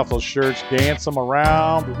 take off those shirts, dance them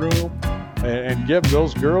around the room, and give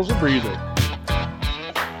those girls a breather.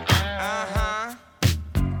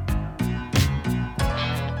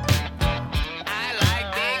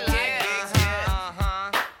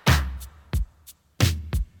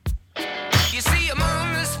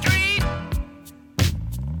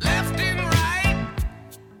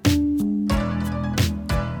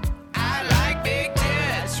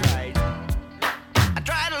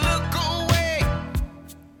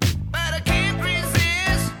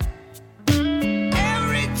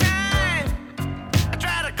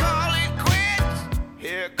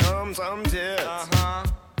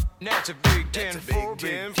 That's a big 10-4,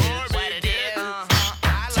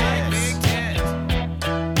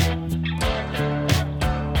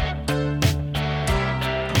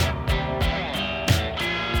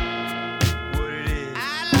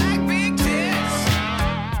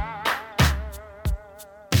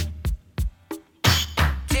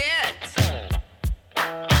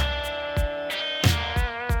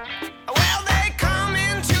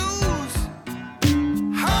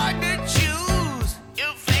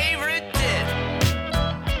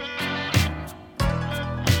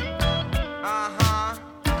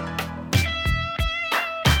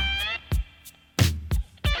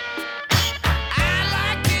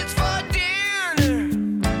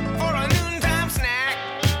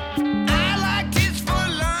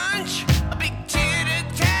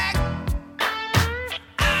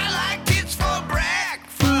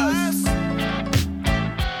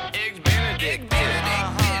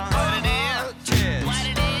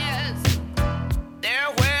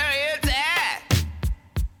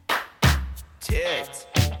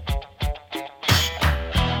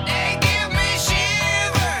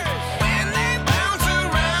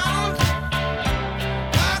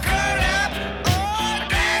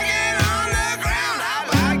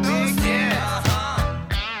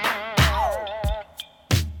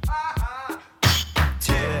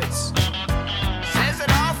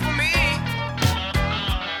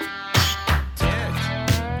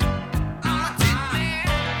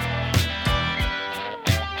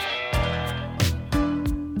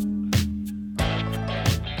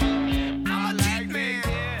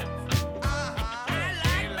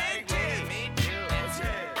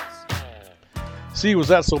 See, was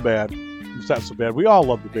that so bad? Was that so bad? We all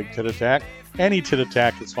love the big tit attack. Any tit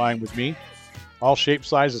attack is fine with me. All shapes,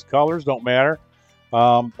 sizes, colors don't matter.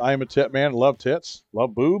 I am a tit man. Love tits.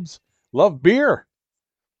 Love boobs. Love beer.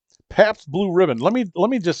 Pabst Blue Ribbon. Let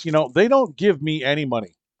me just, they don't give me any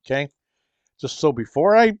money. Okay. Just so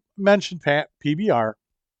before I mention PBR,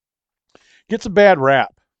 gets a bad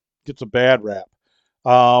rap. Gets a bad rap.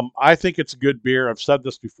 I think it's a good beer. I've said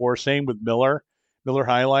this before. Same with Miller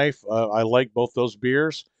High Life. I like both those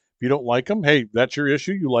beers. If you don't like them, hey, that's your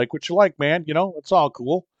issue. You like what you like, man. It's all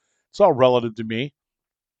cool. It's all relative to me.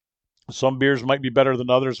 Some beers might be better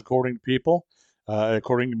than others according to people.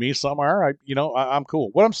 According to me, some are. I'm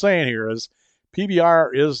cool. What I'm saying here is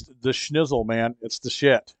PBR is the schnizzle, man. It's the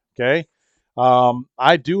shit. Okay.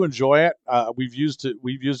 I do enjoy it. We've used it.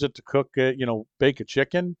 We've used it to cook, bake a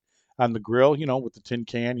chicken on the grill. With the tin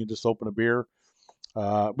can, you just open a beer.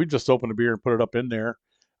 We just opened a beer and put it up in there.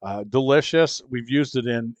 Delicious. We've used it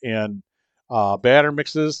in batter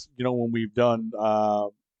mixes. When we've done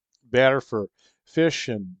batter for fish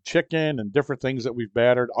and chicken and different things that we've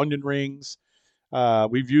battered, onion rings.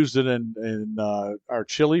 We've used it in our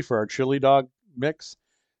chili for our chili dog mix.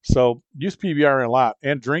 So use PBR a lot.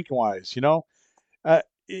 And drinking wise,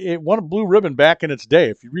 it won a blue ribbon back in its day.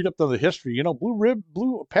 If you read up on the history,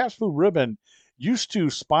 Pabst Blue Ribbon used to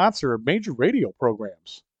sponsor major radio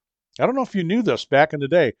programs. I don't know if you knew this back in the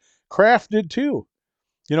day. Kraft did too.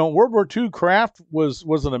 World War II, Kraft was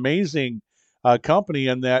an amazing company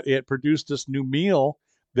in that it produced this new meal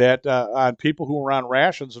that on people who were on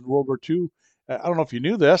rations in World War II. I don't know if you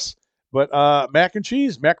knew this, but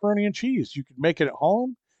macaroni and cheese. You could make it at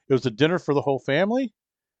home. It was a dinner for the whole family.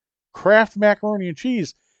 Kraft macaroni and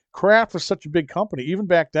cheese. Kraft was such a big company. Even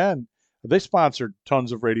back then, they sponsored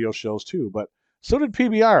tons of radio shows too. But so did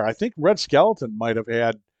PBR. I think Red Skeleton might have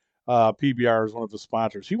had PBR as one of the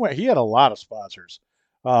sponsors. He had a lot of sponsors.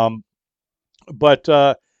 But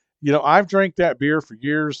I've drank that beer for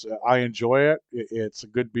years. I enjoy it. It's a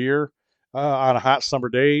good beer on a hot summer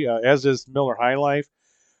day, as is Miller High Life.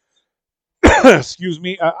 Excuse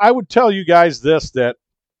me. I would tell you guys this, that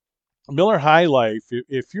Miller High Life,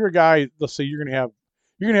 if you're a guy, let's say you're gonna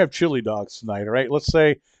have chili dogs tonight, all right? Let's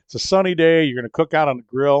say it's a sunny day, you're gonna cook out on the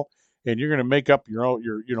grill, and you're gonna make up your own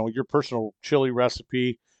your personal chili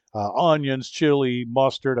recipe. Onions, chili,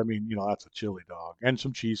 mustard. I mean, that's a chili dog, and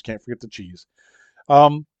some cheese. Can't forget the cheese.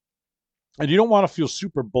 Um, and you don't want to feel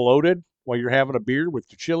super bloated while you're having a beer with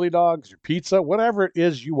your chili dogs, your pizza, whatever it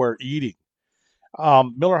is you are eating.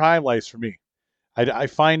 Miller High Life's for me. I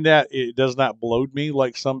find that it does not bloat me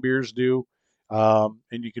like some beers do, and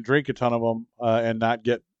you can drink a ton of them and not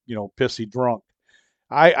get pissy drunk.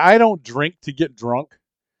 I don't drink to get drunk.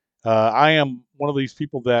 I am one of these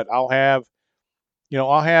people that I'll have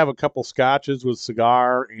a couple scotches with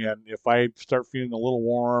cigar, and if I start feeling a little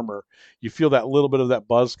warm or you feel that little bit of that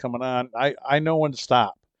buzz coming on, I know when to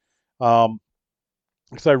stop.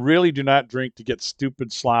 Because I really do not drink to get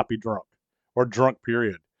stupid, sloppy drunk or drunk,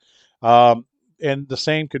 period. Um, and the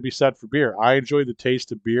same could be said for beer. I enjoy the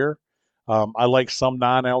taste of beer. I like some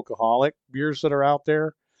non-alcoholic beers that are out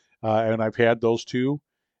there, and I've had those too.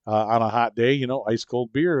 On a hot day, ice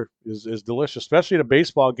cold beer is delicious, especially at a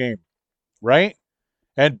baseball game, right?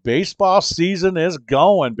 And baseball season is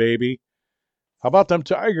going, baby. How about them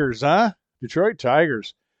Tigers, huh? Detroit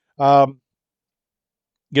Tigers. Um,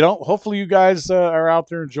 Hopefully you guys are out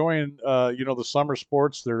there enjoying, the summer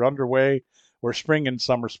sports. They're underway. We're spring and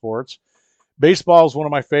summer sports. Baseball is one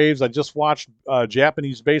of my faves. I just watched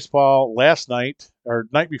Japanese baseball last night or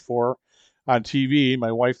night before on TV.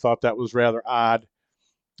 My wife thought that was rather odd,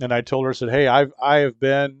 and I told her, I said, "Hey, I have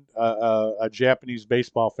been a Japanese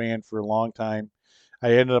baseball fan for a long time.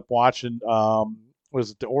 I ended up watching,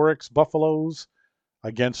 was it the Oryx Buffaloes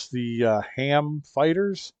against the Ham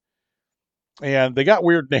Fighters? And they got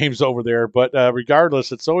weird names over there, but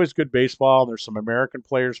regardless, it's always good baseball. There's some American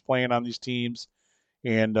players playing on these teams,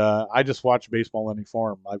 and I just watch baseball in any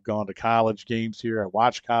form. I've gone to college games here. I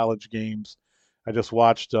watch college games. I just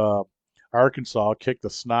watched Arkansas kick the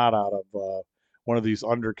snot out of one of these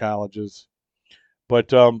under colleges.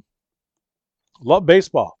 But love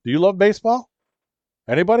baseball. Do you love baseball?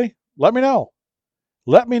 Anybody? Let me know.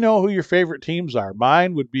 Let me know who your favorite teams are.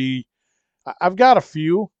 Mine would be, I've got a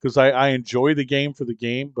few because I enjoy the game for the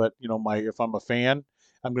game, but if I'm a fan,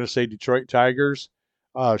 I'm going to say Detroit Tigers,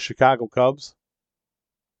 Chicago Cubs.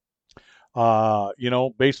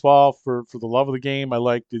 Baseball for the love of the game. I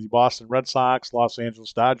like the Boston Red Sox, Los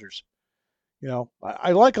Angeles Dodgers.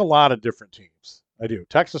 I like a lot of different teams. I do.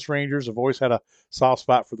 Texas Rangers. I've always had a soft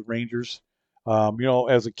spot for the Rangers.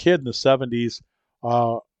 As a kid in the '70s,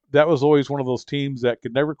 that was always one of those teams that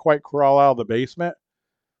could never quite crawl out of the basement.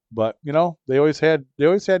 But they always had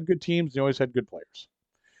good teams. They always had good players.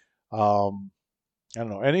 I don't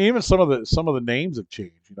know, and even some of the names have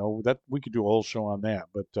changed. That we could do a whole show on that.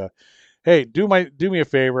 But hey, do me a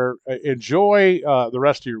favor, enjoy the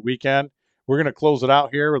rest of your weekend. We're gonna close it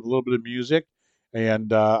out here with a little bit of music,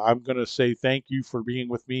 and I'm gonna say thank you for being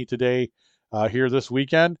with me today here this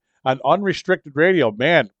weekend on Unrestricted Radio.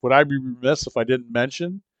 Man, would I be remiss if I didn't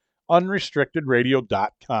mention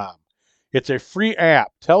unrestrictedradio.com. It's a free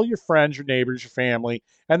app. Tell your friends, your neighbors, your family,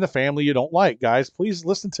 and the family you don't like. Guys, please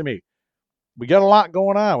listen to me. We got a lot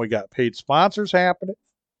going on. We got paid sponsors happening.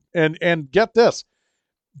 And get this,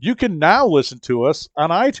 you can now listen to us on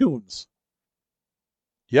iTunes.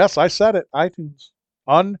 Yes, I said it, iTunes.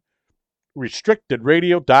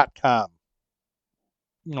 Unrestrictedradio.com.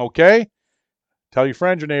 Okay? Tell your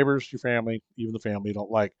friends, your neighbors, your family, even the family you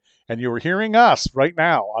don't like. And you are hearing us right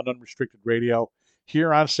now on Unrestricted Radio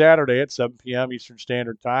here on Saturday at 7 p.m. Eastern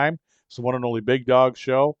Standard Time. It's the one and only Big Dog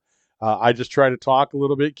Show. I just try to talk a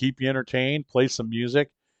little bit, keep you entertained, play some music,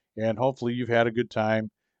 and hopefully you've had a good time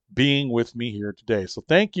being with me here today. So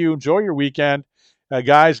thank you. Enjoy your weekend.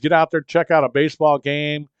 Guys, get out there, check out a baseball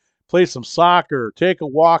game, play some soccer, take a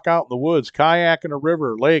walk out in the woods, kayak in a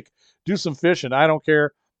river, lake, do some fishing. I don't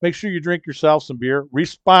care. Make sure you drink yourself some beer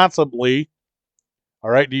responsibly. All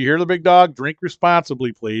right, do you hear the big dog? Drink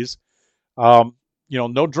responsibly, please. No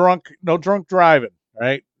drunk driving,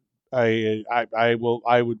 right? I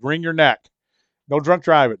would wring your neck. No drunk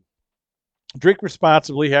driving. Drink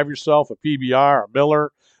responsibly. Have yourself a PBR, a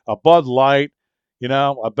Miller, a Bud Light,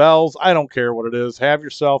 a Bell's. I don't care what it is. Have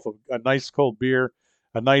yourself a nice cold beer,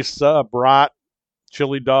 a nice brat,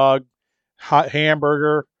 chili dog, hot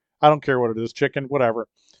hamburger. I don't care what it is, chicken, whatever.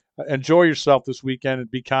 Enjoy yourself this weekend and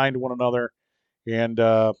be kind to one another. And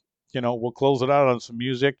we'll close it out on some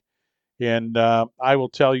music. And I will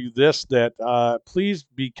tell you this, that please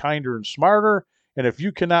be kinder and smarter. And if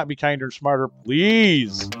you cannot be kinder and smarter,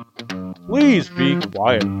 please be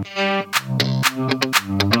quiet.